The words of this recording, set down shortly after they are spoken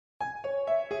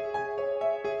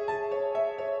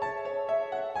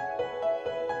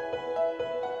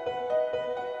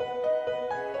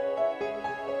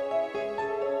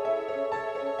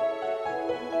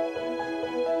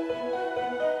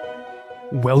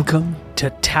Welcome to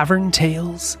Tavern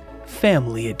Tales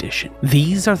Family Edition.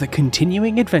 These are the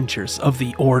continuing adventures of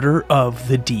the Order of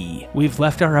the D. We've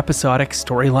left our episodic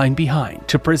storyline behind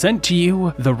to present to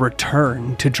you the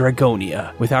return to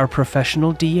Dragonia with our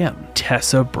professional DM,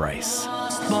 Tessa Bryce.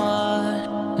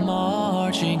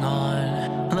 Marching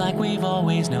on like we've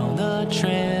always known the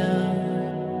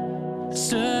trail,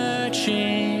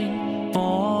 searching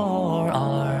for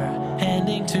our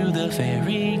ending to the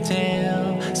fairy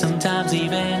tale, sometimes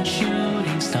even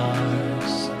shooting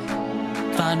stars,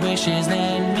 find wishes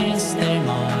then miss their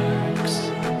marks,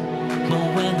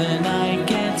 but when the night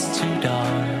gets too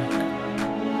dark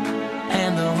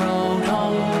and the road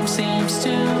home seems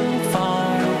too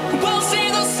far, we'll see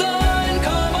the sun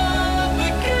come up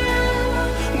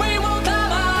again. We will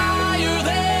climb higher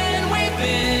than we've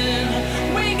been.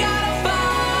 We gotta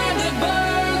find the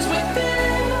burns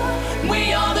within.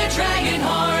 We are the dragon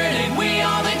hearted, we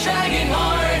are the dragon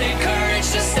hearted. Courage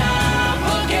to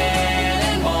stop again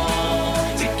and fall.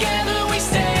 Together we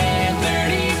stand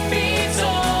 30 feet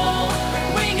tall.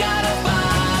 We gotta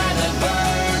find the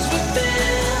burns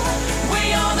within.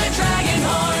 We are the dragon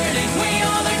hearted, we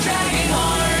are the dragon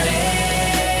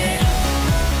hearted.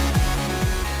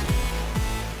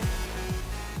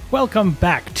 Welcome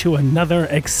back to another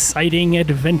exciting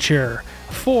adventure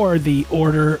for the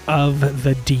Order of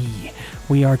the D.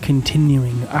 We are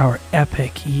continuing our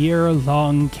epic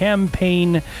year-long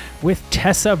campaign with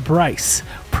Tessa Bryce,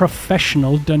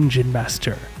 professional dungeon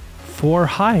master, for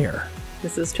hire.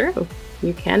 This is true.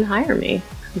 You can hire me. You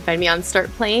can find me on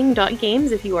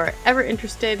startplaying.games if you are ever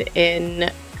interested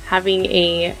in having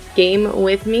a game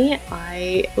with me.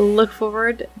 I look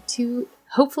forward to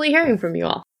hopefully hearing from you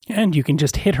all. And you can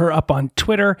just hit her up on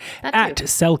Twitter at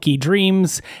Selkie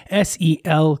Dreams, Selkie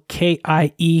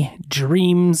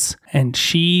Dreams, and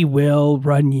she will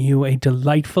run you a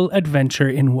delightful adventure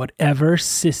in whatever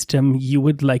system you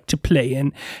would like to play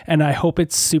in. And I hope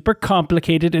it's super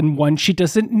complicated and one she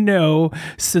doesn't know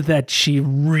so that she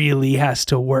really has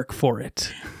to work for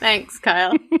it. Thanks,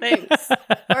 Kyle. Thanks.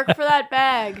 Work for that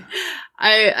bag.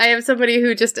 I have somebody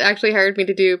who just actually hired me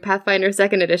to do Pathfinder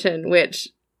 2nd Edition, which,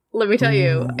 let me tell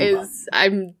you, it's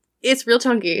real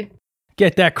chunky.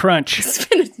 Get that crunch.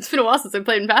 It's been a while since I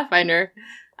played in Pathfinder.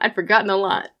 I'd forgotten a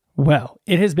lot. Well,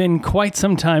 it has been quite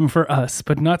some time for us,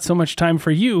 but not so much time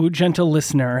for you, gentle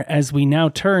listener, as we now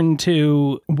turn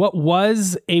to what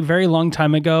was a very long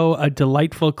time ago, a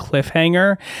delightful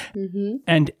cliffhanger. Mm-hmm.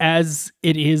 And as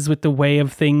it is with the way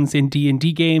of things in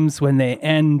D&D games, when they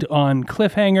end on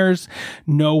cliffhangers,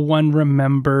 no one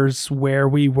remembers where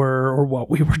we were or what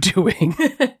we were doing.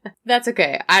 That's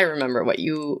okay. I remember what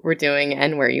you were doing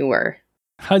and where you were.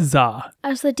 Huzzah.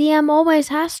 As the DM always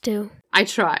has to. I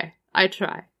try.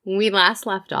 We last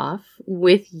left off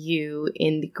with you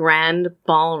in the grand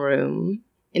ballroom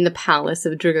in the Palace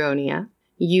of Dragonia.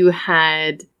 You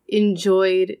had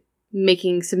enjoyed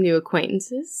making some new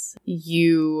acquaintances.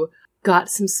 You got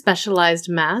some specialized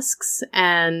masks,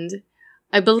 and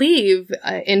I believe,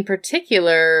 in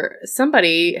particular,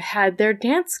 somebody had their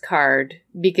dance card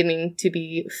beginning to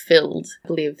be filled. I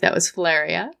believe that was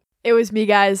Flaria. It was me,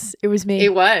 guys. It was me.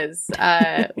 It was,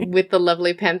 with the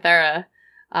lovely Panthera.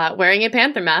 Wearing a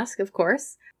panther mask, of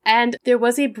course. And there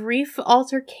was a brief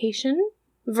altercation,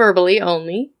 verbally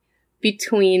only,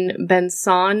 between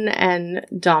Benson and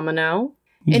Domino,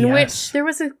 in which there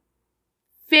was a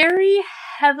very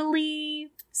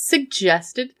heavily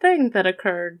suggested thing that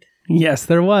occurred. Yes,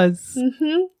 there was.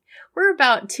 Mm-hmm. We're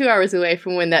about 2 hours away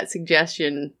from when that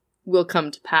suggestion will come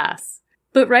to pass.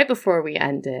 But right before we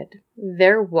ended,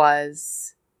 there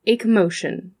was a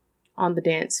commotion on the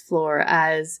dance floor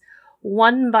as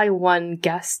one by one,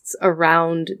 guests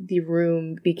around the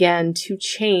room began to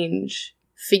change,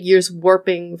 figures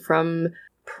warping from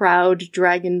proud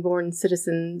dragonborn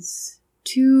citizens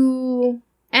to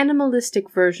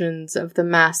animalistic versions of the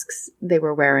masks they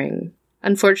were wearing.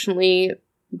 Unfortunately,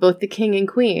 both the king and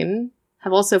queen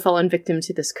have also fallen victim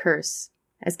to this curse,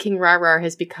 as King Rarar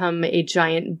has become a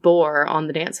giant boar on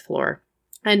the dance floor.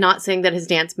 I'm not saying that his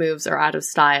dance moves are out of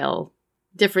style,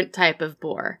 different type of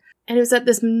boar. And it was at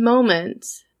this moment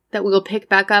that we will pick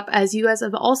back up as you guys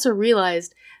have also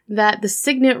realized that the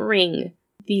signet ring,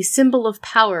 the symbol of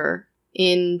power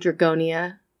in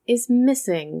Dragonia, is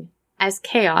missing as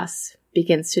chaos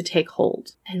begins to take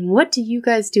hold. And what do you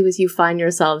guys do as you find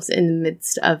yourselves in the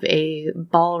midst of a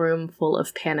ballroom full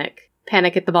of panic?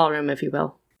 Panic at the ballroom, if you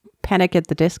will. Panic at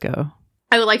the disco.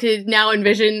 I would like to now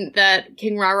envision that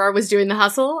King Rarar was doing the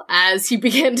hustle as he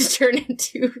began to turn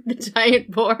into the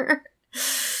giant boar.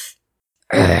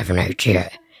 I have an idea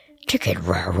to get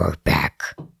Rarar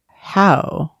back.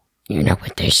 How? You know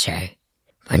what they say.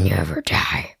 When you ever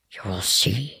die, you will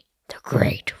see the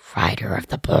great rider of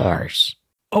the boars.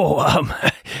 Oh,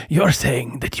 you're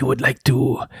saying that you would like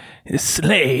to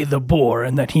slay the boar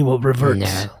and that he will revert?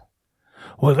 No.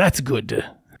 Well, that's good.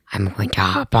 I'm going to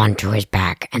hop onto his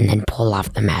back and then pull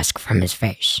off the mask from his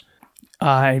face.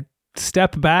 I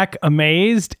step back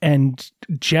amazed and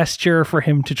gesture for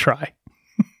him to try.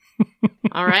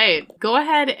 All right. Go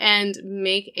ahead and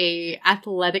make a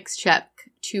athletics check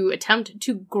to attempt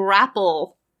to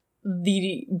grapple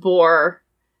the boar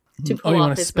to pull you off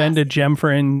want to his spend mask. a gem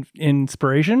for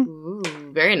inspiration?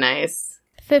 Ooh, very nice.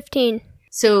 15.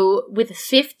 So with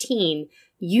 15,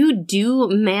 you do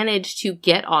manage to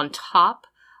get on top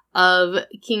of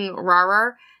King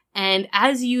Rarar, and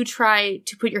as you try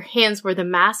to put your hands where the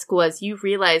mask was, you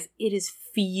realize it is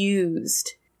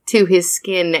fused to his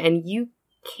skin, and you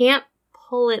can't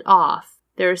pull it off.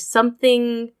 There's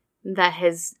something that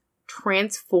has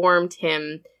transformed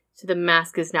him, so the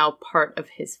mask is now part of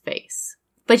his face.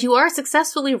 But you are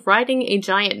successfully riding a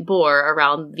giant boar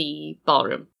around the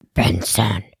ballroom.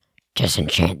 Benson,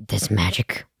 disenchant this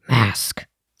magic mask.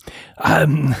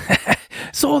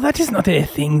 So that is not a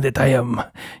thing that I am,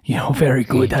 very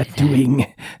good at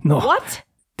doing. No. What?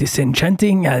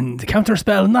 Disenchanting and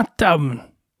counterspell, not,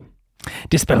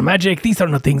 dispel magic. These are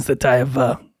not things that I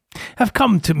have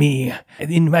come to me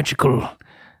in magical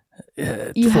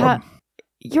form.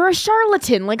 You're a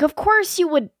charlatan. Like, of course you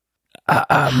would.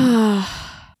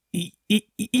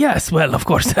 Yes, well, of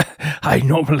course, I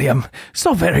normally am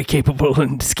so very capable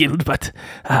and skilled, but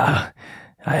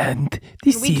and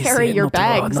this We is carry your not,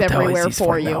 bags not how it everywhere is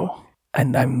for you. now.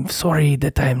 And I'm sorry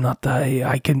that I'm not.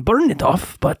 I can burn it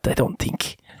off, but I don't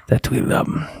think that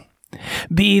will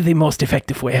be the most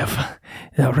effective way of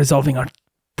resolving our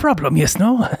problem. Yes,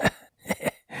 no.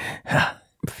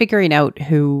 Figuring out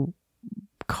who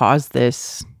caused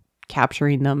this,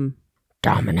 capturing them.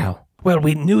 Domino. Well,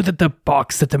 we knew that the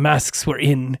box that the masks were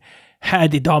in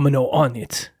had a domino on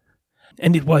it,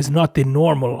 and it was not the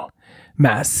normal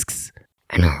masks.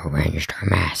 And who arranged our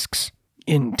masks?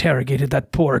 Interrogated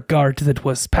that poor guard that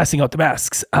was passing out the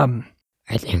masks.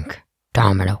 I think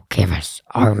Domino gave us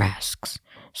our masks.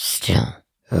 Still,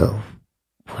 who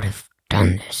would have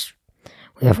done this?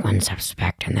 We have one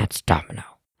suspect, and that's Domino.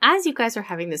 As you guys are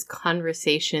having this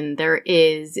conversation, there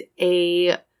is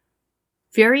a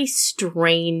very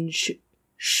strange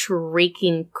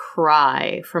shrieking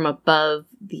cry from above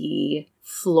the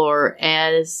floor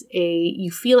as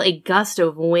you feel a gust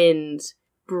of wind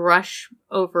brush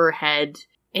overhead,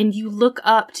 and you look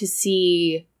up to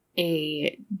see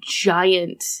a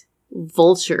giant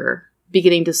vulture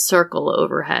beginning to circle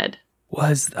overhead.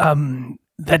 Was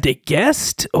that a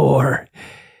guest or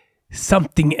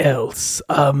something else?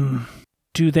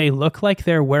 Do they look like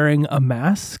they're wearing a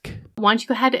mask? Why don't you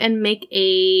go ahead and make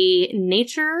a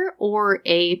nature or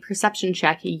a perception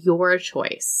check, your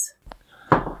choice.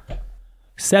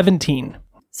 17.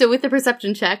 So with the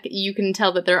perception check, you can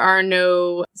tell that there are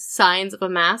no signs of a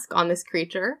mask on this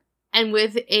creature. And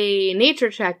with a nature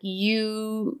check,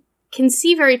 you can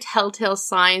see very telltale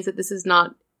signs that this is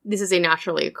a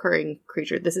naturally occurring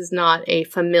creature. This is not a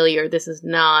familiar. This is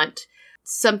not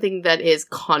something that is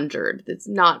conjured. It's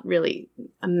not really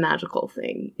a magical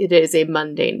thing. It is a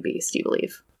mundane beast, you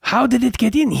believe. How did it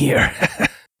get in here?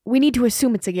 We need to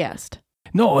assume it's a guest.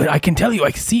 No, I can tell you,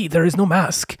 I see there is no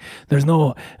mask. There's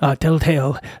no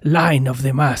telltale line of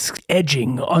the mask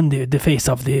edging on the face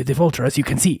of the vulture, as you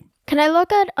can see. Can I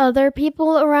look at other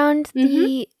people around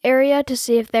the area to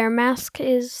see if their mask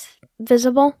is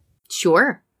visible?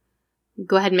 Sure.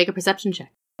 Go ahead and make a perception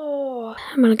check. Oh,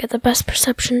 I'm gonna get the best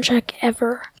perception check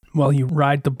ever. While you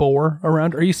ride the boar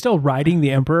around, are you still riding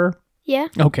the emperor? Yeah.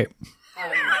 Okay.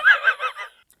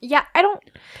 Yeah, I don't.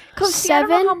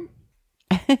 7?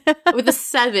 With a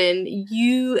 7,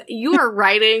 you are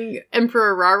riding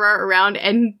Emperor Rara around,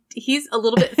 and he's a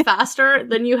little bit faster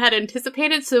than you had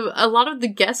anticipated, so a lot of the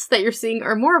guests that you're seeing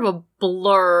are more of a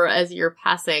blur as you're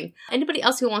passing. Anybody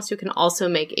else who wants to can also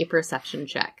make a perception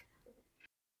check.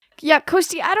 Yeah,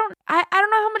 Kosti, I don't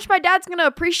know how much my dad's gonna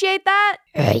appreciate that.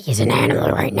 He's an animal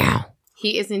right now.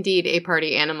 He is indeed a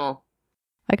party animal.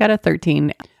 I got a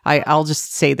 13. I'll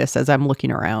just say this as I'm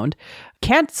looking around.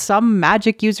 Can't some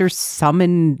magic users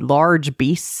summon large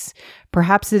beasts?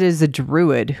 Perhaps it is a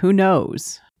druid. Who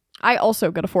knows? I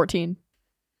also got a 14.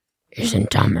 Isn't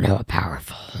Domino a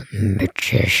powerful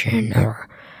magician or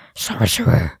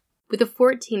sorcerer? With a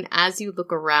 14, as you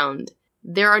look around,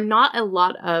 there are not a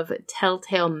lot of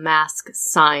telltale mask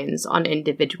signs on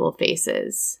individual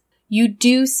faces. You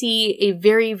do see a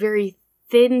very, very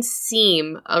thin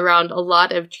seam around a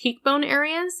lot of cheekbone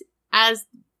areas, as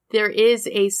there is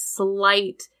a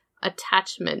slight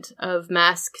attachment of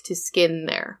mask to skin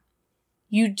there.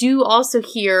 You do also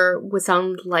hear what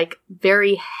sound like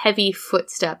very heavy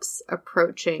footsteps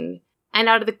approaching, and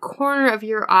out of the corner of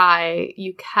your eye,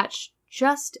 you catch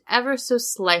just ever so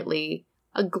slightly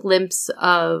a glimpse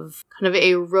of kind of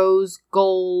a rose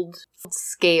gold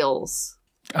scales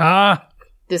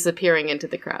disappearing into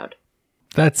the crowd.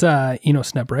 That's,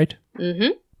 Snub, right?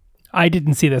 Mm-hmm. I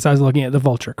didn't see this. I was looking at the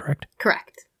vulture, correct?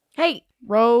 Correct. Hey,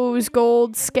 rose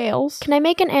gold scales. Can I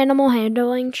make an animal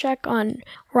handling check on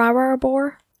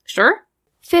Rarabor? Sure.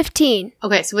 15.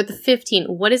 Okay, so with the 15,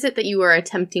 what is it that you are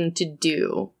attempting to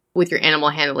do with your animal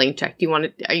handling check?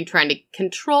 Are you trying to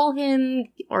control him,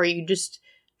 or are you just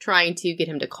trying to get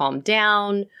him to calm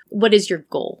down? What is your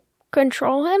goal?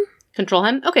 Control him? Control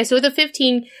him? Okay, so with a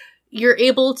 15, you're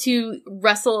able to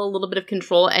wrestle a little bit of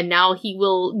control, and now he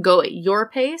will go at your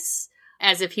pace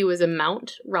as if he was a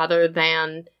mount rather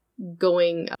than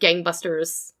going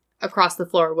gangbusters across the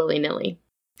floor willy-nilly.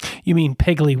 You mean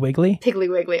Piggly Wiggly? Piggly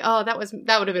Wiggly. Oh, that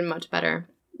would have been much better.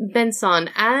 Benson,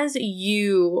 as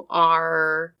you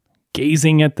are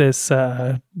gazing at this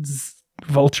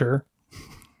vulture,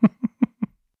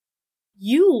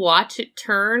 you watch it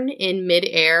turn in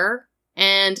midair,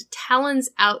 and talons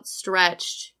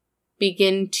outstretched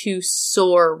begin to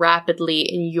soar rapidly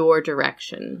in your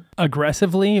direction.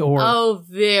 Aggressively, or? Oh,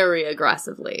 very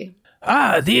aggressively.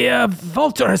 The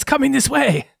vulture is coming this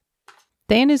way.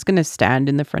 Thayen is going to stand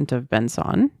in the front of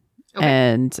Benson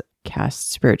and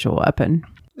cast Spiritual Weapon.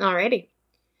 Alrighty.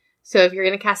 So if you're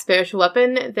going to cast Spiritual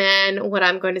Weapon, then what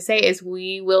I'm going to say is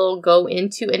we will go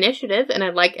into initiative, and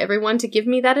I'd like everyone to give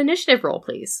me that initiative roll,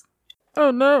 please. Oh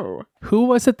no. Who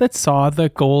was it that saw the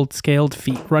gold-scaled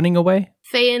feet running away?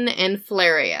 Thayen and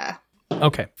Flaria.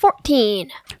 Okay. 14.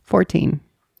 14.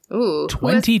 Ooh.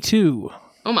 22.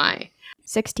 Oh my.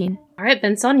 16. All right,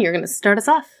 Benson, you're going to start us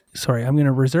off. Sorry, I'm going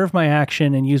to reserve my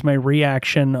action and use my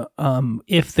reaction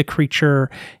if the creature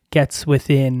gets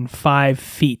within 5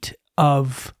 feet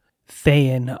of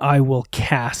Thayen. I will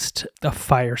cast a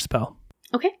fire spell.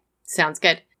 Okay, sounds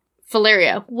good.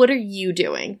 Falaria, what are you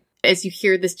doing? As you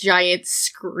hear this giant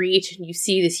screech and you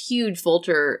see this huge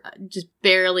vulture just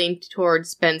barreling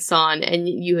towards Benson, and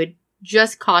you had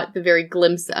just caught the very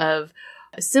glimpse of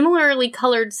similarly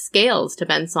colored scales to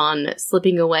Benson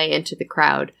slipping away into the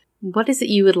crowd. What is it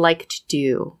you would like to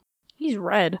do? He's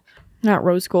red, not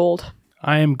rose gold.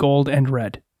 I am gold and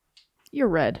red. You're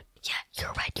red. Yeah,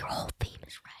 you're red. Your whole theme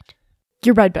is red.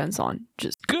 You're red, Benson.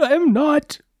 Just I'm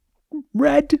not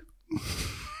red.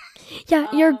 Yeah,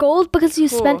 you're gold because you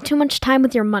spent too much time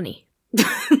with your money.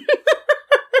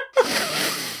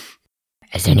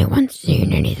 Has anyone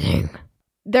seen anything?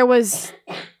 there was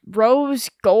rose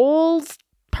gold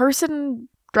person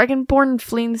dragonborn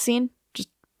fleeing the scene, just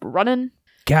running.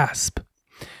 Gasp.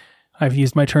 I've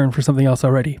used my turn for something else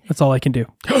already. That's all I can do.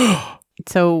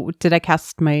 So, did I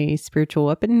cast my spiritual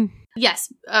weapon?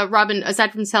 Yes. Robin,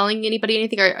 aside from telling anybody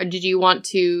anything, or did you want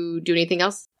to do anything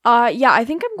else? Yeah, I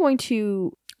think I'm going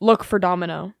to look for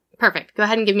Domino. Perfect. Go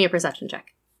ahead and give me a perception check.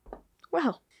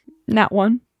 Well, nat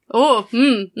one. Oh,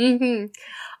 mm-hmm.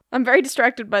 I'm very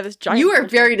distracted by this giant You are vulture.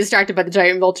 very distracted by the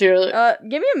giant vulture.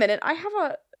 Give me a minute. I have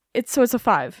a... It's a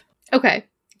 5. Okay,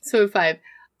 so 5.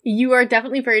 You are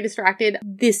definitely very distracted.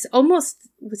 This almost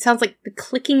sounds like the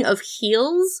clicking of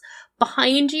heels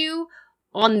behind you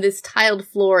on this tiled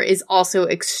floor is also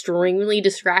extremely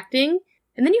distracting.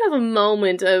 And then you have a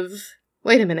moment of,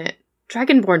 wait a minute,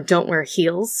 Dragonborn don't wear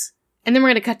heels. And then we're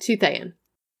going to cut to Thayen.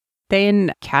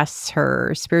 Thayen casts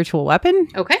her spiritual weapon.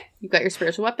 Okay, you've got your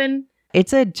spiritual weapon.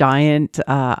 It's a giant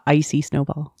icy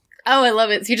snowball. Oh, I love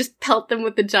it. So you just pelt them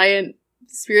with the giant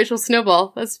spiritual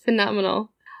snowball. That's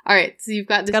phenomenal. All right, so you've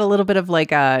got this. It's got a little bit of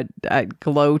like a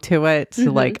glow to it,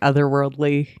 Mhm. like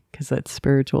otherworldly, because it's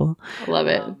spiritual. I love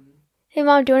it. Hey,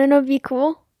 Mom, do you want to know what would be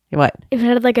cool? What? If it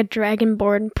had like a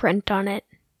dragonborn print on it.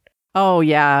 Oh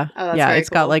yeah, Oh, that's yeah. very It's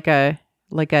got cool.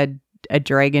 like a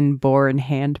dragonborn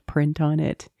handprint on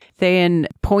it. Thayen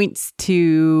points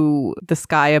to the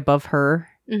sky above her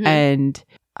Mhm.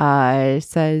 and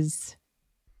says,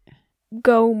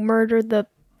 Go murder the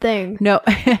thing. "No,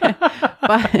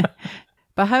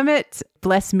 Bahamut,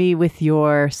 bless me with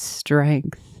your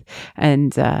strength."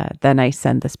 And then I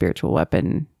send the spiritual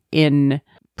weapon in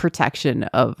protection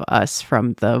of us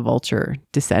from the vulture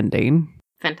descending.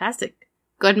 Fantastic.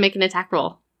 Go ahead and make an attack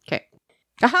roll. Okay.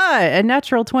 Aha! A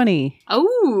natural 20.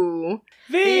 Oh.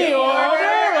 The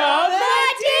Order of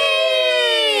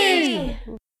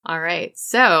All right.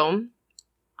 So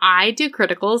I do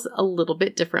criticals a little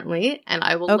bit differently, and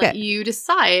I will Okay. let you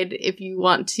decide if you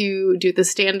want to do the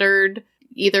standard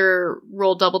either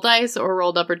roll double dice or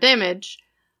roll double damage,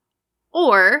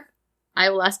 or I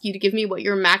will ask you to give me what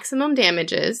your maximum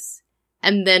damage is,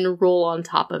 and then roll on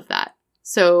top of that.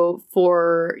 So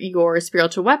for your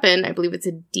spiritual weapon, I believe it's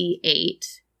a D8.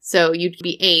 So you'd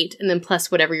be 8, and then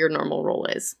plus whatever your normal roll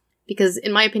is. Because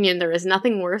in my opinion, there is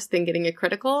nothing worse than getting a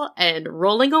critical and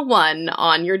rolling a 1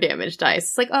 on your damage dice.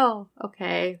 It's like, oh,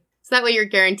 okay. So that way you're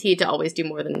guaranteed to always do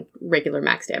more than regular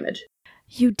max damage.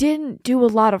 You didn't do a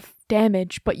lot of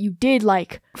damage, but you did,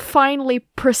 like, finally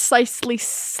precisely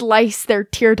slice their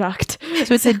tear duct.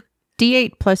 So it's a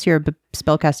D8 plus your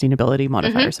spellcasting ability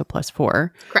modifier, so plus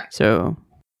 4. Correct. So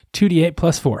 2d8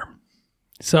 plus 4.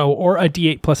 So, or a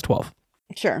d8 plus 12.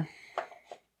 sure.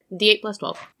 D8 plus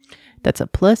 12. That's a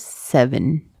plus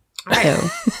 7. All right.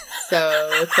 So So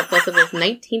it's a plus of those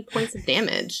 19 points of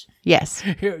damage. yes,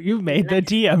 You made the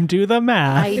DM do the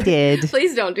math. I did.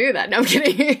 Please don't do that. No, I'm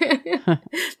kidding.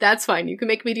 That's fine. You can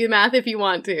make me do math if you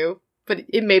want to, but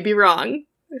it may be wrong.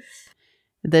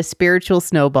 The spiritual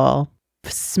snowball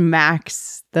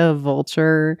smacks the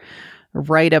vulture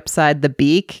right upside the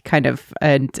beak, kind of,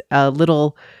 and a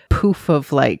little poof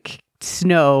of like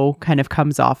snow kind of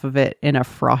comes off of it in a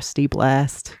frosty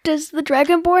blast. Does the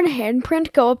Dragonborn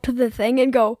handprint go up to the thing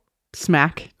and go,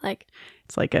 Smack. like,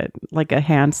 It's like a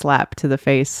hand slap to the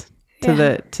face, to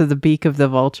the beak of the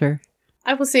vulture.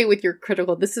 I will say with your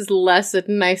critical, this is less a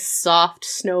nice soft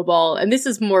snowball, and this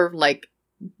is more of like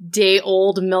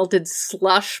day-old melted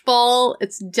slush ball.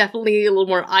 It's definitely a little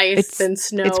more ice than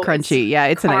snow. It's crunchy. Yeah,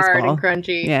 it's a nice hard ball. and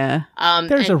crunchy. Yeah.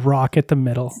 There's a rock at the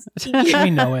middle.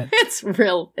 We know it. It's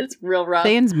real rough.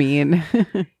 Thane's mean.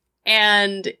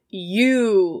 And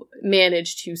you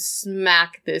manage to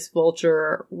smack this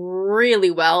vulture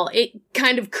really well. It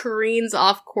kind of careens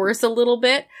off course a little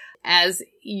bit as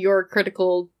your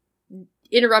critical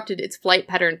interrupted its flight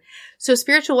pattern. So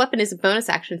spiritual weapon is a bonus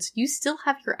action, so you still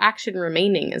have your action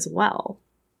remaining as well.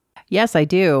 Yes, I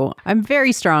do. I'm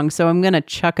very strong, so I'm going to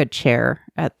chuck a chair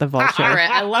at the vulture. All right,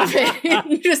 I love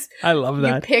it. I love You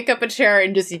that. pick up a chair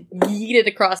and just yeet it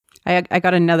across. I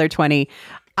got another 20.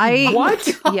 What?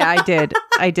 Yeah,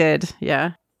 I did.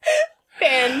 Yeah.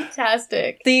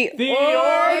 Fantastic. The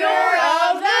Order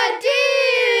of the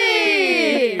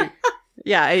D!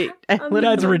 Yeah,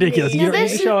 That's ridiculous. You Now don't need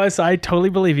to this show us. I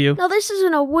totally believe you. no, this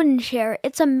isn't a wooden chair.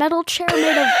 It's a metal chair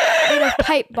made of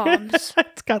pipe bombs.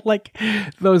 It's got like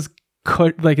those,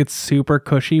 like it's super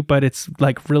cushy, but it's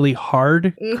like really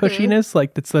hard cushiness.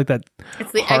 Like it's like that.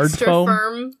 It's the hard extra foam.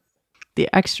 firm. the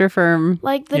extra firm.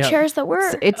 Like the Yep. chairs that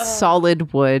were. It's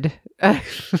solid wood,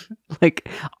 like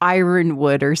iron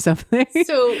wood or something.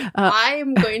 So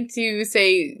I'm going to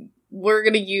say we're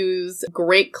going to use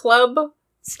Great Club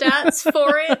stats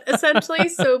for it, essentially.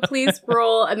 So please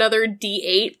roll another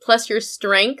D8 plus your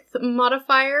strength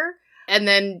modifier, and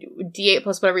then D8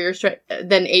 plus whatever your strength,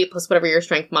 then 8 plus whatever your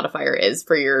strength modifier is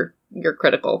for your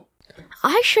critical.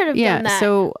 I should have done that.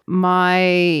 So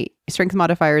my strength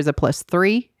modifier is a plus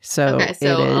 3. So Okay,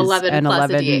 so it is 11 an plus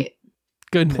 11 a D8.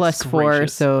 Goodness plus 4,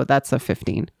 gracious. so that's a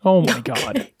 15. Oh my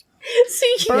god. So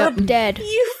Burp dead.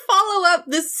 you follow up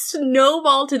this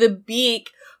snowball to the beak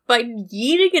by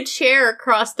yeeting a chair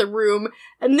across the room,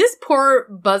 and this poor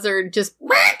buzzard just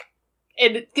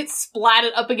and it gets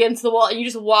splatted up against the wall, and you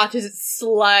just watch as it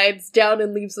slides down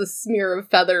and leaves a smear of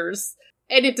feathers,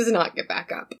 and it does not get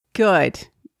back up. Good.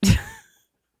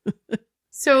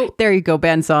 So There you go,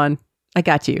 Benson. I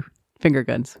got you. Finger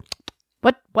guns.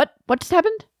 What just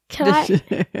happened?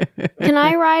 Can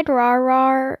I ride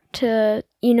Rar to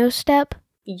Step?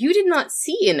 you did not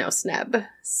see Inosneb,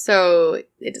 so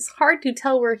it is hard to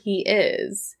tell where he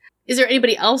is. Is there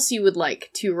anybody else you would like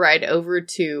to ride over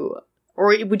to,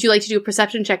 or would you like to do a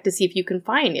perception check to see if you can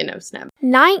find Inosneb?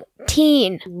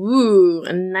 19. Ooh,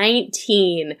 a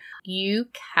 19. You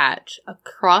catch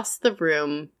across the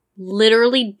room,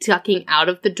 literally ducking out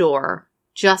of the door,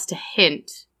 just a hint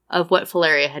of what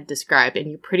Valeria had described, and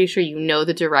you're pretty sure you know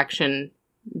the direction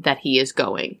that he is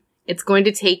going. It's going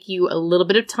to take you a little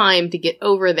bit of time to get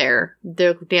over there.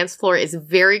 The dance floor is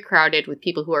very crowded with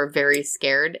people who are very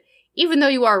scared, even though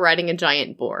you are riding a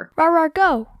giant boar. Rar,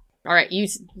 go. All right, you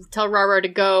tell Rara to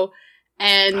go,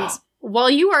 and while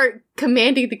you are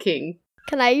commanding the king,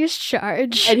 Can I use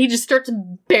charge? and he just starts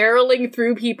barreling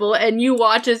through people, and you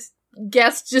watch as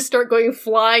guests just start going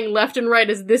flying left and right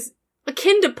as this,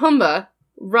 akin to Pumbaa,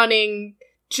 running,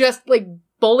 just like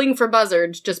bowling for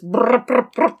buzzards, just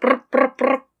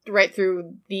right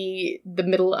through the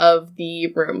middle of the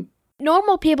room.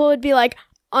 Normal people would be like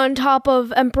on top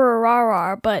of Emperor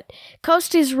Rarar, but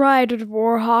Kosti's ridden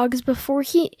warhogs before.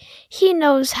 He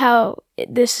knows how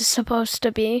this is supposed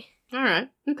to be. All right,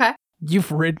 okay.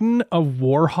 You've ridden a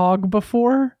warhog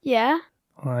before? Yeah?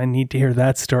 Well, I need to hear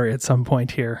that story at some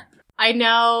point here. I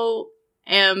now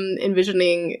am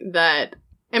envisioning that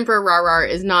Emperor Rarar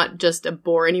is not just a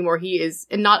boar anymore. He is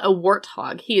not a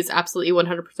warthog. He is absolutely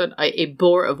 100% a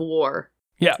boar of war.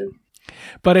 Yeah.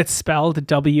 But it's spelled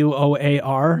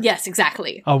W-O-A-R. Yes,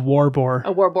 exactly. A war boar.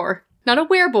 A war boar. Not a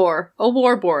wereboar. A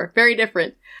war boar. Very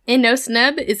different. And No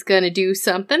Sneb is going to do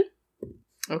something.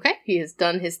 Okay, he has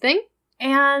done his thing.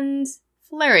 And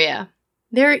Valeria,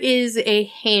 there is a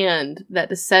hand that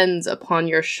descends upon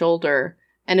your shoulder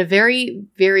and a very,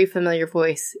 very familiar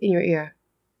voice in your ear.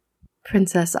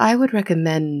 Princess, I would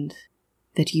recommend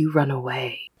that you run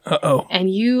away. Uh-oh.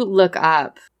 And you look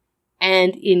up,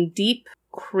 and in deep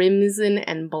crimson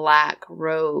and black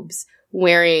robes,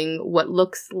 wearing what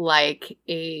looks like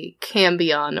a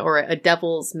cambion or a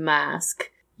devil's mask,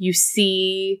 you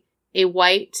see a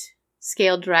white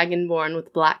scaled dragonborn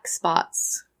with black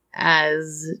spots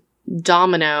as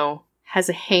Domino has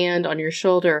a hand on your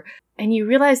shoulder. And you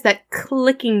realize that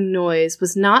clicking noise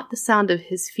was not the sound of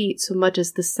his feet so much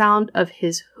as the sound of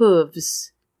his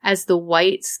hooves as the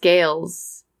white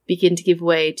scales begin to give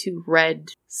way to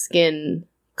red skin,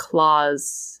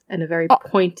 claws, and a very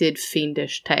pointed,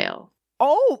 fiendish tail.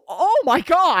 Oh my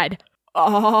god!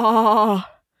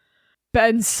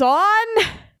 Benson?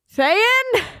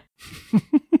 Thayen?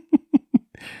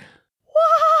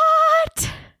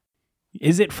 What?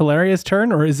 Is it Valeria's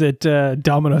turn or is it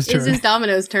Domino's turn? This is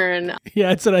Domino's turn. Yeah,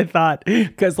 that's what I thought.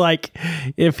 Because, like,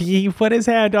 if he put his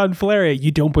hand on Valeria, you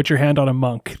don't put your hand on a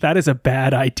monk. That is a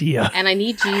bad idea. And I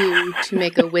need you to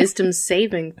make a wisdom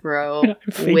saving throw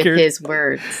with his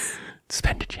words.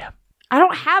 Spend a gem. I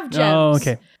don't have gems. Oh,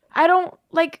 okay. I don't,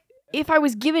 like, if I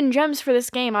was given gems for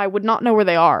this game, I would not know where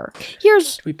they are. Do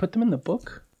we put them in the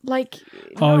book? Like,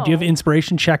 Oh, no. do you have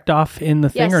inspiration checked off in the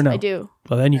thing Yes, or no? I do.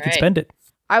 Well, then you All can right. spend it.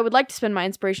 I would like to spend my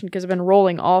inspiration because I've been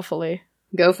rolling awfully.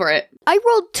 Go for it. I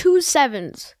rolled 2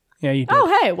 7s. Yeah, you did.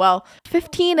 Oh, hey, well,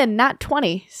 15 and not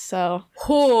 20, so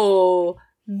Oh,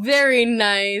 very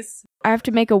nice. I have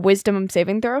to make a wisdom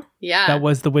saving throw. Yeah. That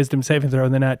was the wisdom saving throw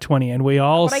in the nat 20. And we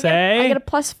all But say... I get a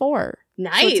 +4. So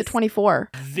Nice. it's a 24.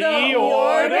 The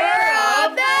Order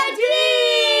of the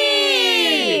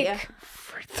Geek!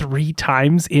 3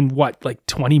 times in what, like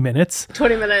 20 minutes?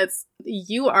 20 minutes.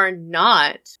 You are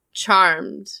not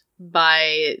charmed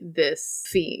by this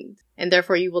fiend, and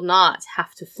therefore you will not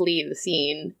have to flee the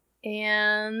scene.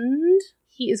 And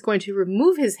he is going to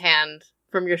remove his hand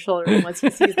from your shoulder once he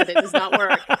sees that it does not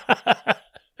work.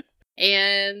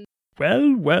 And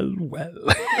Well. well,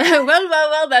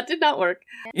 that did not work.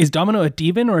 Is Domino a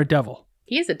demon or a devil?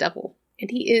 He is a devil. And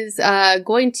he is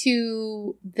going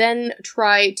to then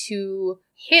try to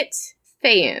hit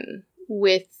Thayen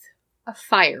with a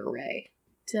fire ray.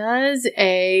 Does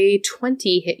a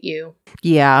 20 hit you?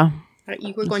 Yeah.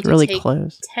 You were It's going really to take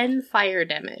close. 10 fire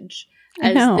damage I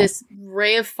as know. this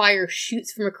ray of fire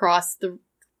shoots from across the,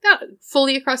 not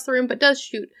fully across the room, but does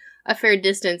shoot a fair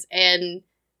distance and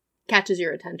catches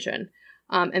your attention.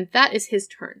 And that is his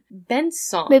turn.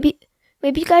 Benson.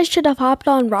 Maybe you guys should have hopped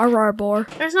on Rarar Boar.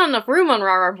 There's not enough room on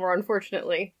Rarar,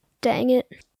 unfortunately. Dang it.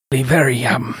 Be very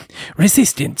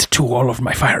resistant to all of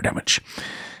my fire damage.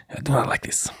 I do not like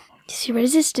this. Is he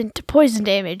resistant to poison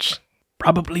damage?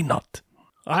 Probably not.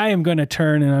 I am going to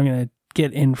turn and I'm going to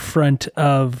get in front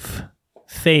of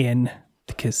Thayen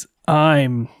because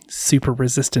I'm super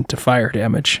resistant to fire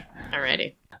damage.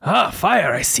 Alrighty. Ah,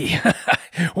 fire, I see.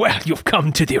 Well, you've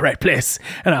come to the right place.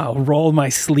 And I'll roll my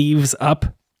sleeves up.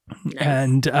 Nice.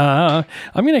 And I'm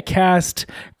going to cast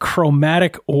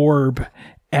Chromatic Orb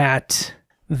at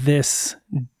this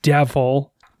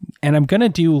devil. And I'm going to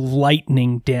do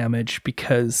lightning damage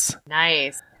because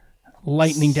Nice.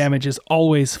 lightning damage is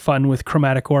always fun with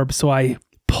Chromatic Orb. So I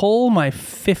pull my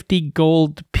 50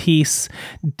 gold piece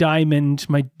diamond,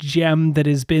 my gem that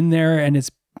has been there and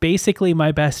is basically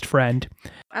my best friend.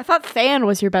 I thought Thayen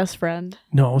was your best friend.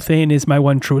 No, Thayen is my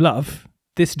one true love.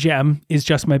 This gem is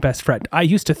just my best friend. I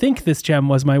used to think this gem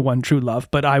was my one true love,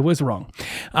 but I was wrong.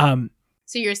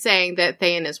 So you're saying that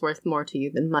Thayen is worth more to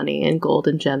you than money and gold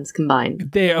and gems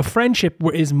combined? A friendship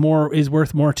is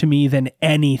worth more to me than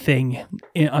anything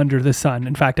under the sun.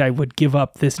 In fact, I would give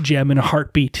up this gem in a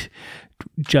heartbeat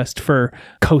just for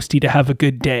Coasty to have a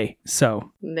good day.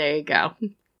 So There you go.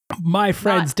 my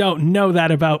friends don't know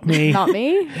that about me. Not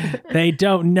me. They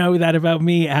don't know that about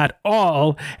me at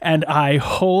all. And I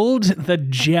hold the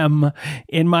gem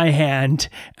in my hand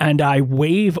and I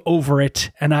wave over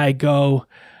it and I go,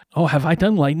 oh, have I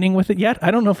done lightning with it yet?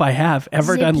 I don't know if I have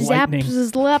ever done lightning.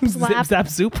 Zap, Zip, zap,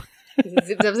 zoop.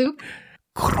 Zip, zap, zoop.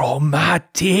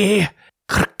 Chromati.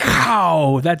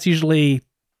 Cow. That's usually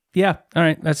Yeah, all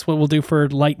right. That's what we'll do for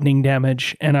lightning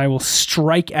damage. And I will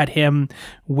strike at him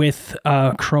with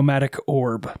a chromatic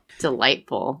orb.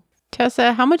 Delightful.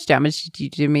 Tessa, how much damage did you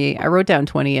do me? I wrote down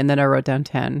 20 and then I wrote down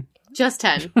 10. Just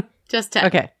 10. Just 10.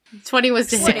 Okay. 20 was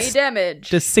to 20 hit. damage.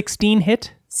 Does 16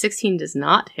 hit? 16 does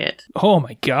not hit. Oh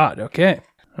my god, okay.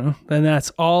 Well, then that's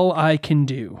all I can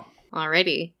do.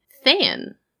 Alrighty.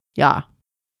 Than, Yeah.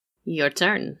 your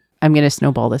turn. I'm going to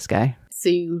snowball this guy. So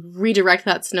you redirect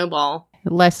that snowball.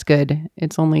 Less good.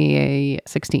 It's only a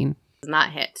 16. Does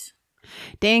not hit.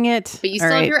 Dang it. But you All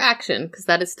still have right. your action, because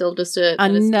that is still just a...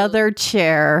 Another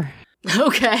chair.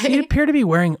 Okay. Does he appear to be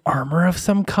wearing armor of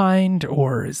some kind,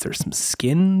 or is there some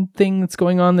skin thing that's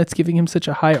going on that's giving him such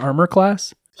a high armor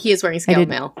class? He is wearing scale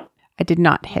mail. I did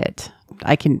not hit.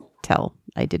 I can tell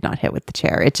I did not hit with the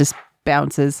chair. It just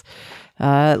bounces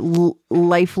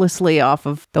lifelessly off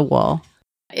of the wall.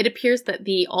 It appears that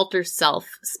the alter self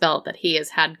spell that he has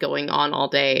had going on all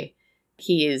day,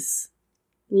 he is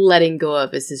letting go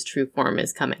of as his true form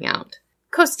is coming out.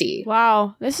 Kosti.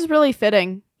 Wow, this is really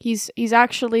fitting. He's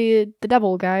actually the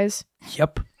devil, guys.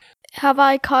 Yep. Have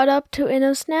I caught up to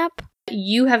InnoSnap?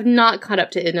 You have not caught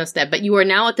up to InnoSnap, but you are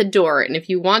now at the door, and if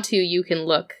you want to, you can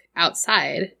look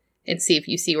outside and see if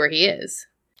you see where he is.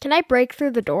 Can I break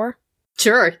through the door?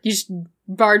 Sure, you just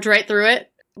barge right through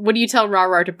it. What do you tell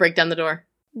Rar to break down the door?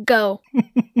 Go.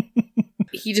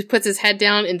 He just puts his head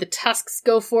down and the tusks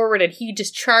go forward and he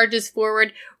just charges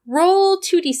forward. Roll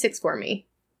 2d6 for me.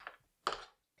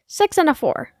 6 and a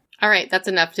 4. All right, that's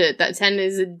enough that 10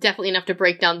 is definitely enough to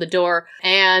break down the door.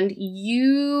 And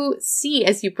you see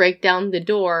as you break down the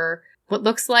door what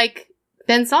looks like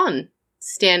Benson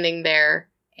standing there.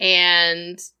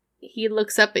 And he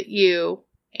looks up at you.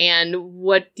 And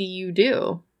what do?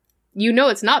 You know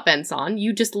it's not Benson.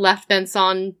 You just left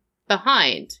Benson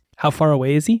behind. How far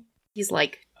away is he? He's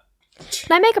like,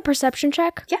 Can I make a perception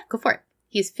check? yeah, go for it.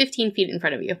 He's 15 feet in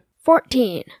front of you.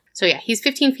 14. So yeah, he's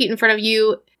 15 feet in front of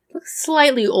you. Looks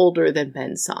slightly older than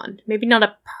Benson. Maybe not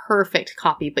a perfect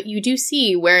copy, but you do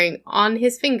see wearing on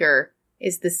his finger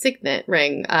is the signet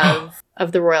ring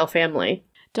of the royal family.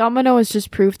 Domino is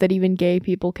just proof that even gay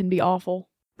people can be awful.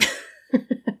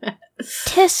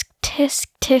 Tisk, tisk,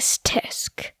 tisk,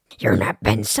 tisk. You're not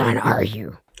Benson, are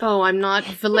you? Oh, I'm not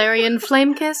Valerian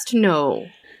Flamekist? No,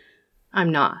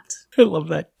 I'm not. I love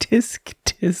that. Tisk,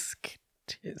 tisk,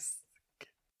 tisk.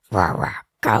 Rah, rah,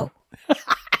 go.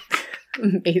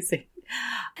 Amazing.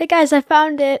 Hey guys, I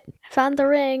found it. I found the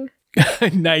ring.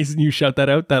 Nice. And you shout that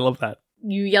out. I love that.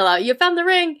 You yell out, you found the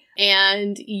ring!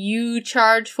 And you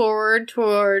charge forward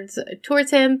towards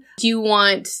him. Do you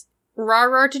want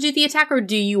Rar to do the attack, or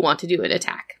do you want to do an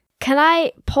attack? Can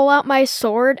I pull out my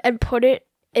sword and put it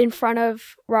in front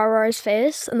of Rarar's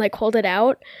face and like hold it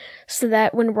out so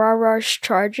that when Rarar's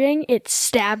charging, it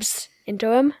stabs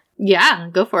into him? Yeah,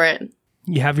 go for it.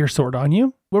 You have your sword on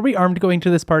you? Were we armed going to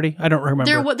this party? I don't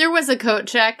remember. There was a coat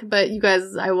check, but you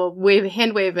guys, I will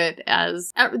hand wave it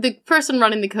as the person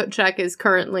running the coat check is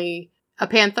currently a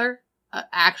panther, an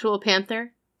actual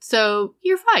panther. So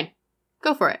you're fine.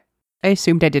 Go for it. I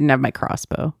assumed I didn't have my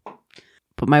crossbow,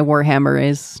 but my warhammer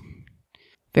is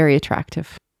very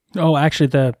attractive. Oh, actually,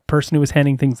 the person who was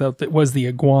handing things out that was the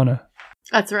iguana.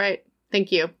 That's right.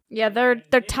 Thank you. Yeah, they're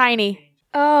tiny.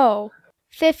 Oh,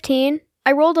 15.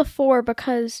 I rolled a 4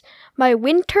 because my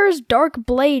Winter's Dark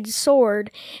Blade sword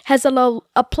has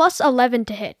a plus 11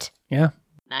 to hit. Yeah.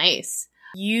 Nice.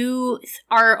 You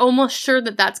are almost sure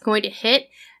that that's going to hit,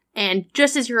 and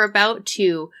just as you're about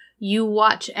to, you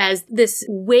watch as this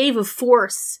wave of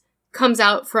force comes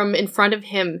out from in front of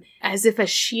him as if a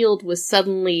shield was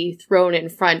suddenly thrown in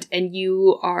front, and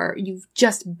you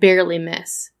just barely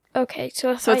miss. Okay,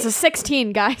 so So it's a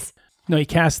 16, guys. No, he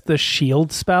cast the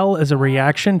shield spell as a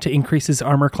reaction to increase his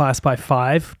armor class by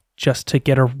 5, just to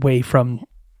get away from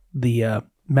the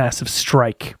massive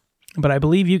strike. But I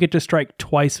believe you get to strike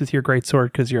twice with your greatsword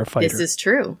because you're a fighter. This is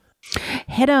true.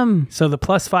 Hit him. So the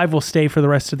plus 5 will stay for the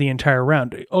rest of the entire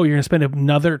round. Oh, you're going to spend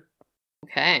another...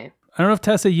 Okay. I don't know if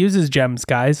Tessa uses gems,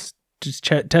 guys.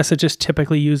 Tessa just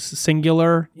typically use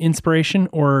singular inspiration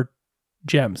or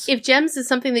gems. If gems is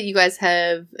something that you guys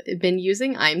have been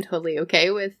using, I'm totally okay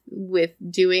with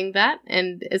doing that.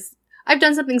 And I've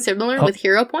done something similar with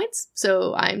hero points,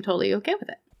 so I'm totally okay with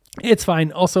it. It's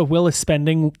fine. Also, Will is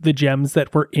spending the gems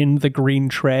that were in the green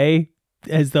tray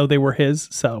as though they were his,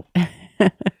 so...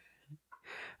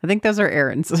 I think those are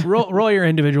Aaron's. roll your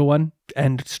individual one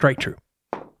and strike true.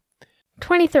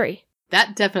 23.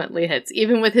 That definitely hits.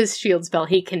 Even with his shield spell,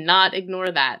 he cannot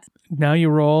ignore that. Now you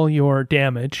roll your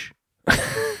damage,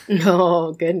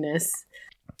 Oh, goodness.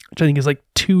 which I think is like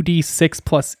 2d6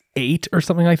 plus 8 or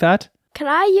something like that. Can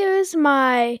I use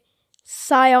my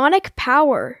psionic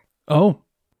power? Oh,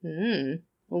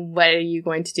 What are you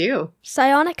going to do?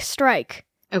 Psionic strike.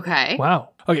 Okay. wow.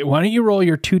 Okay, why don't you roll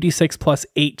your 2d6 plus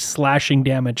 8 slashing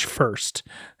damage first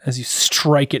as you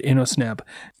strike at Inosneb.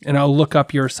 And I'll look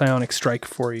up your psionic strike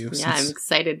for you. Yeah, I'm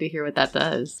excited to hear what that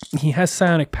does. He has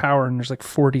psionic power and there's like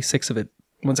 46 of it.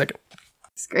 1 second.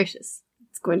 It's gracious.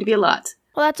 It's going to be a lot.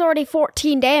 Well, that's already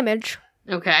 14 damage.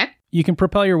 Okay. You can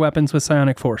propel your weapons with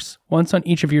psionic force. Once on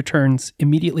each of your turns,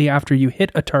 immediately after you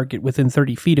hit a target within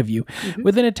 30 feet of you,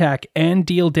 with an attack and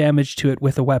deal damage to it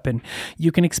with a weapon,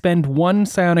 you can expend 1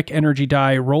 psionic energy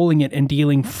die, rolling it and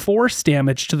dealing force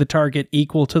damage to the target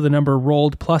equal to the number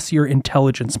rolled plus your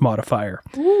intelligence modifier.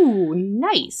 Ooh,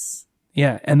 nice.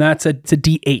 Yeah, and it's a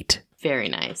D8. Very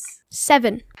nice.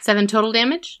 7. 7 total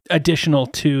damage? Additional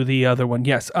to the other one,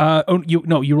 yes.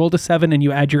 You rolled a 7 and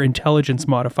you add your intelligence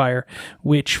modifier,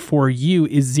 which for you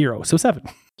is 0, so 7.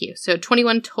 Thank you. So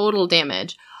 21 total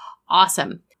damage.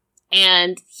 Awesome.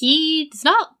 And he does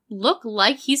not look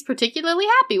like he's particularly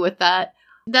happy with that.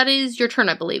 That is your turn,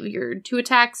 I believe. Your 2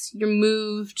 attacks, you're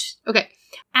moved. Okay.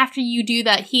 After you do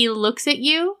that, he looks at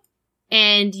you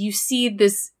and you see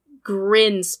this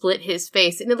grin split his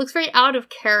face, and it looks very out of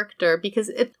character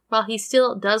because while he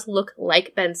still does look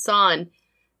like Benson,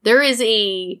 there is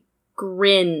a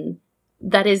grin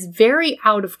that is very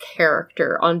out of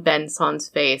character on Benson's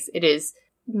face. It is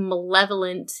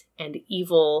malevolent and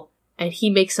evil, and he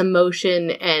makes a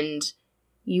motion, and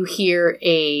you hear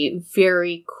a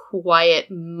very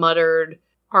quiet, muttered,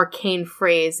 arcane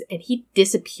phrase, and he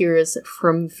disappears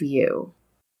from view.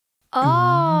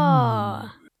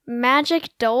 Oh.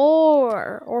 Magic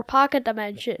door or pocket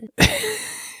dimension.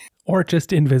 Or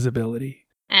just invisibility.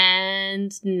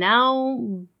 And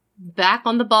now, back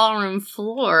on the ballroom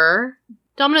floor,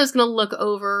 Domino's going to look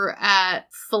over at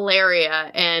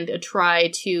Valeria and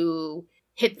try to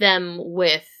hit them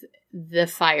with the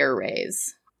fire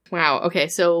rays. Wow, okay,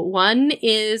 so one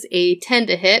is a 10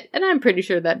 to hit, and I'm pretty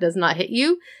sure that does not hit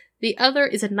you. The other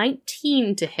is a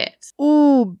 19 to hit.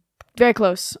 Ooh, very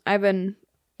close. I have an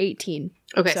 18.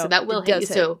 Okay, so that will hit you.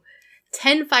 So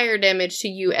 10 fire damage to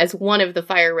you as one of the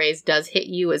fire rays does hit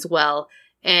you as well.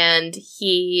 And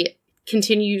he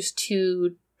continues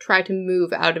to try to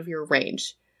move out of your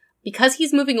range. Because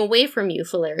he's moving away from you,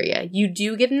 Valeria, you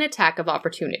do get an attack of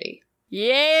opportunity.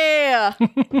 Yeah!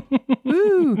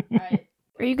 Woo! Alright.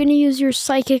 Are you going to use your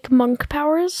psychic monk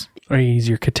powers? Or you use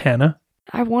your katana.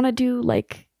 I want to do,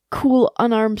 like, cool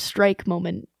unarmed strike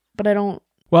moment, but I don't...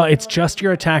 Well, it's just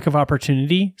your attack of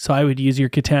opportunity, so I would use your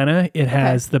katana. It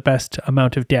has the best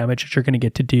amount of damage that you're going to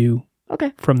get to do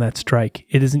from that strike.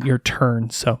 It isn't your turn,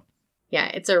 so... Yeah,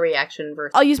 it's a reaction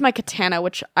versus... I'll use my katana,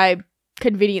 which I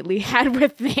conveniently had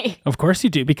with me. Of course you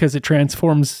do, because it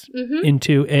transforms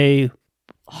into a...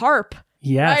 harp.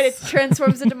 Yes. Right, it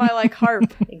transforms into my, like,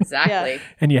 harp. Exactly. Yeah.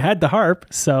 And you had the harp,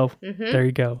 so there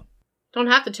you go. Don't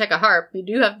have to check a harp. You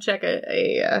do have to check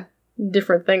a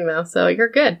different thing, though, so you're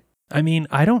good. I mean,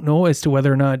 I don't know as to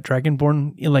whether or not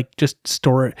Dragonborn, like, just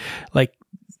store it, like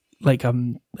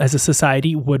as a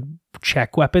society would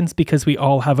check weapons, because we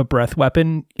all have a breath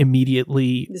weapon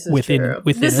immediately within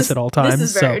us at all times.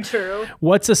 This is very true.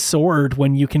 What's a sword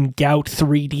when you can gout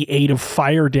 3d8 of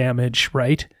fire damage,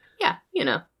 right? Yeah, you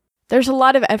know. There's a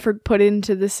lot of effort put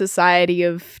into the society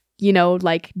of, you know,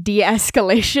 like,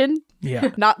 de-escalation.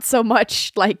 Yeah. Not so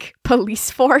much, like,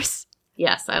 police force.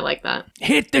 Yes, I like that.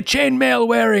 Hit the chainmail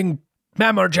wearing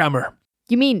mammer jammer.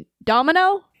 You mean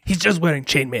Domino? He's just wearing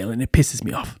chainmail and it pisses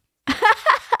me off.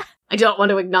 I don't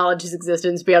want to acknowledge his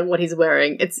existence beyond what he's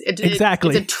wearing.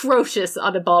 Exactly. It's atrocious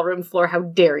on a ballroom floor. How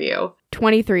dare you?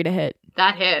 23 to hit.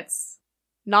 That hits.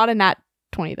 Not a nat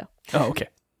 20, though. Oh, okay.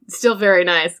 Still very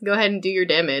nice. Go ahead and do your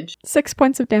damage. 6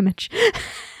 points of damage.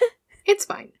 It's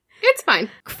fine. It's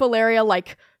fine. Valeria,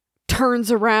 like,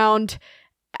 turns around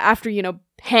after, you know,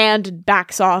 hand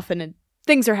backs off and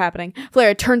things are happening.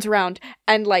 Valeria turns around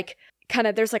and, like, kind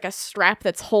of, there's, like, a strap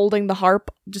that's holding the harp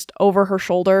just over her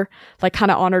shoulder, like, kind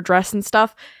of on her dress and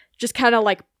stuff. Just kind of,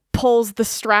 like, pulls the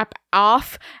strap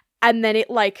off, and then it,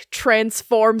 like,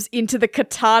 transforms into the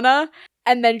katana,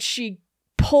 and then she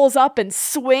pulls up and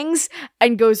swings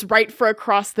and goes right for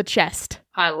across the chest.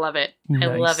 I love it. Nice.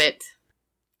 I love it.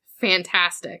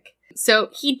 Fantastic. So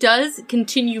he does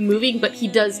continue moving, but he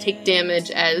does take damage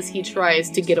as he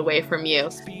tries to get away from you.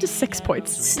 Just 6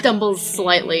 points. Stumbles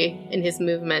slightly in his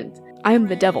movement. I am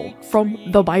the devil from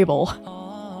the Bible.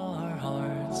 Our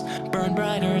hearts burn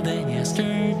brighter than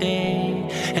yesterday,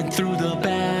 and through the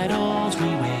battles we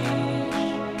wage,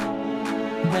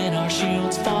 when our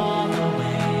shields fall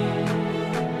away,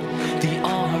 the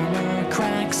armor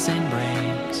cracks and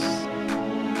breaks.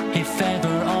 If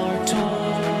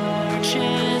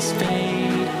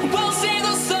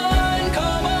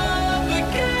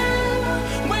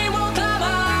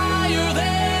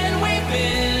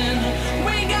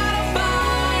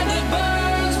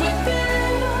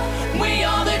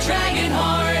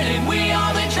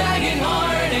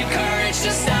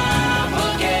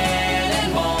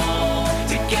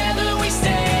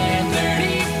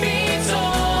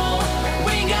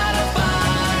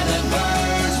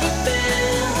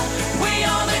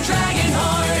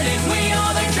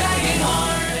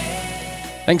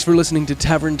Thanks for listening to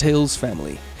Tavern Tales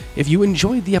family. If you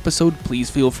enjoyed the episode,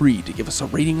 please feel free to give us a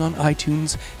rating on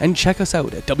iTunes and check us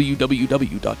out at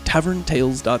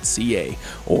www.taverntales.ca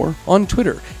or on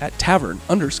Twitter at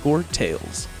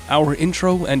tavern_tales. Our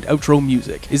intro and outro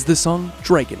music is the song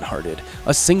Dragonhearted,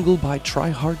 a single by Try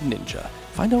Hard Ninja.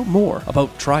 Find out more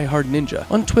about Try Hard Ninja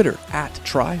on Twitter at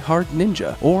Try Hard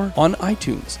Ninja or on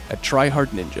iTunes at Try Hard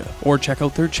Ninja, or check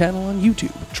out their channel on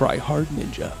YouTube, Try Hard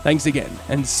Ninja. Thanks again,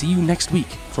 and see you next week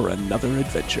for another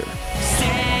adventure.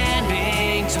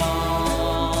 Standing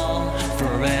tall,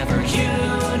 forever you